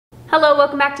Hello,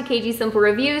 welcome back to KG Simple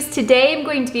Reviews. Today I'm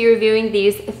going to be reviewing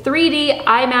these 3D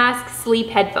eye mask sleep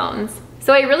headphones.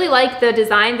 So I really like the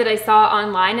design that I saw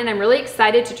online and I'm really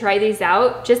excited to try these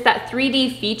out. Just that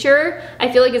 3D feature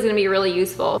I feel like is going to be really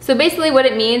useful. So basically what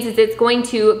it means is it's going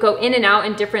to go in and out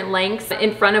in different lengths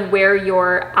in front of where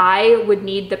your eye would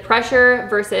need the pressure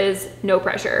versus no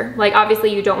pressure. Like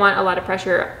obviously you don't want a lot of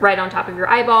pressure right on top of your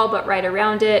eyeball, but right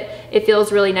around it. It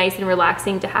feels really nice and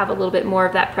relaxing to have a little bit more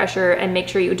of that pressure and make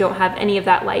sure you don't have any of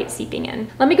that light seeping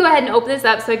in. Let me go ahead and open this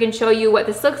up so I can show you what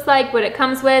this looks like, what it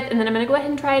comes with, and then I'm going to go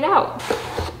ahead and try it out.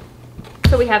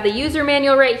 So we have the user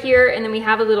manual right here, and then we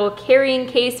have a little carrying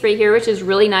case right here, which is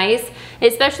really nice,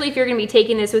 especially if you're gonna be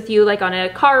taking this with you like on a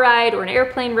car ride or an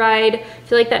airplane ride. I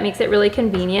feel like that makes it really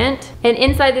convenient. And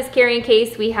inside this carrying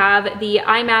case, we have the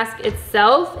eye mask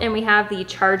itself, and we have the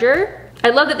charger. I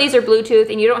love that these are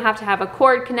Bluetooth and you don't have to have a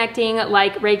cord connecting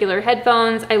like regular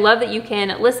headphones. I love that you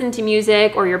can listen to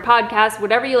music or your podcast,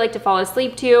 whatever you like to fall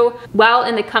asleep to, while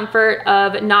in the comfort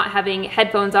of not having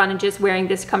headphones on and just wearing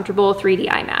this comfortable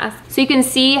 3D eye mask. So you can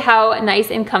see how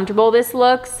nice and comfortable this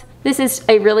looks. This is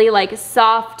a really like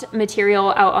soft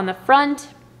material out on the front.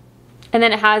 And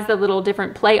then it has the little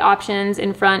different play options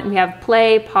in front. We have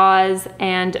play, pause,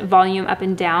 and volume up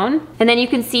and down. And then you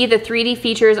can see the 3D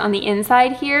features on the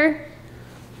inside here.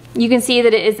 You can see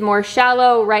that it is more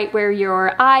shallow right where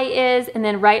your eye is, and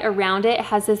then right around it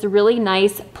has this really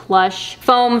nice plush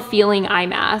foam feeling eye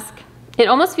mask. It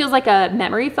almost feels like a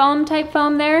memory foam type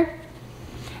foam there.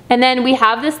 And then we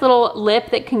have this little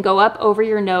lip that can go up over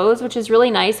your nose, which is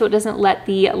really nice so it doesn't let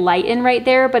the light in right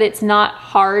there, but it's not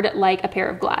hard like a pair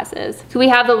of glasses. So we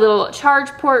have the little charge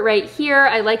port right here.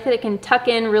 I like that it can tuck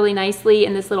in really nicely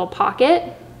in this little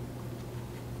pocket.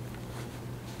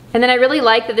 And then I really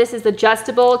like that this is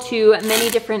adjustable to many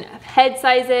different head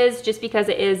sizes just because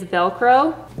it is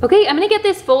Velcro. Okay, I'm gonna get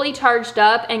this fully charged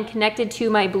up and connected to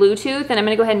my Bluetooth, and I'm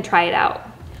gonna go ahead and try it out.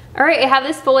 All right, I have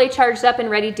this fully charged up and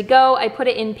ready to go. I put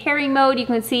it in pairing mode. You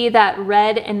can see that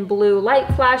red and blue light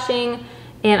flashing,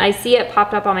 and I see it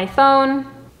popped up on my phone.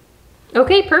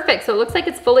 Okay, perfect, so it looks like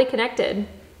it's fully connected.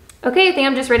 Okay, I think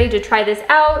I'm just ready to try this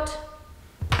out.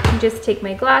 Just take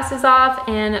my glasses off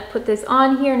and put this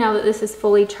on here now that this is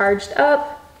fully charged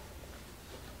up.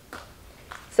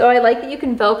 So I like that you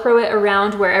can Velcro it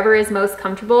around wherever is most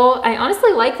comfortable. I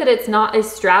honestly like that it's not a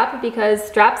strap because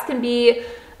straps can be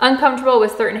uncomfortable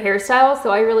with certain hairstyles, so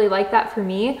I really like that for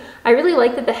me. I really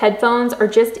like that the headphones are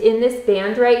just in this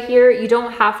band right here. You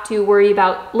don't have to worry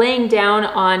about laying down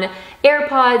on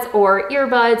AirPods or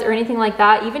earbuds or anything like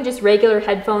that. Even just regular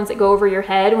headphones that go over your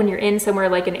head when you're in somewhere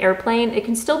like an airplane, it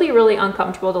can still be really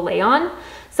uncomfortable to lay on.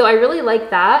 So I really like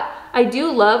that. I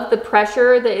do love the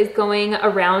pressure that is going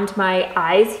around my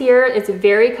eyes here. It's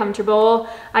very comfortable.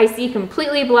 I see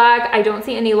completely black. I don't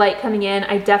see any light coming in.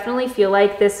 I definitely feel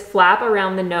like this flap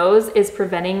around the nose is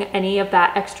preventing any of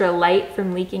that extra light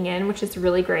from leaking in, which is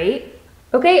really great.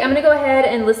 Okay, I'm gonna go ahead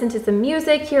and listen to some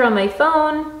music here on my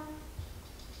phone.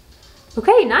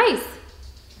 Okay, nice.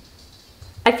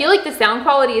 I feel like the sound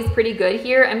quality is pretty good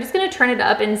here. I'm just gonna turn it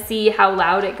up and see how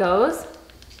loud it goes.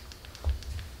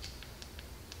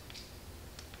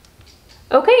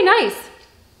 Okay, nice.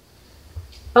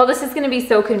 Oh, this is gonna be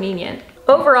so convenient.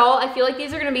 Overall, I feel like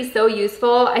these are gonna be so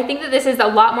useful. I think that this is a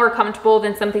lot more comfortable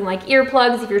than something like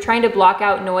earplugs. If you're trying to block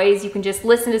out noise, you can just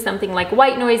listen to something like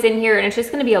white noise in here and it's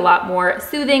just gonna be a lot more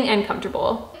soothing and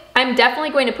comfortable. I'm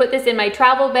definitely going to put this in my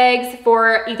travel bags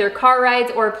for either car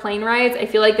rides or plane rides. I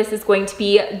feel like this is going to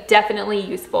be definitely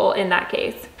useful in that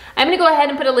case. I'm gonna go ahead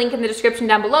and put a link in the description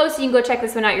down below so you can go check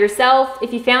this one out yourself.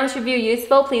 If you found this review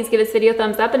useful, please give this video a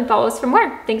thumbs up and follow us for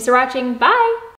more. Thanks for watching, bye!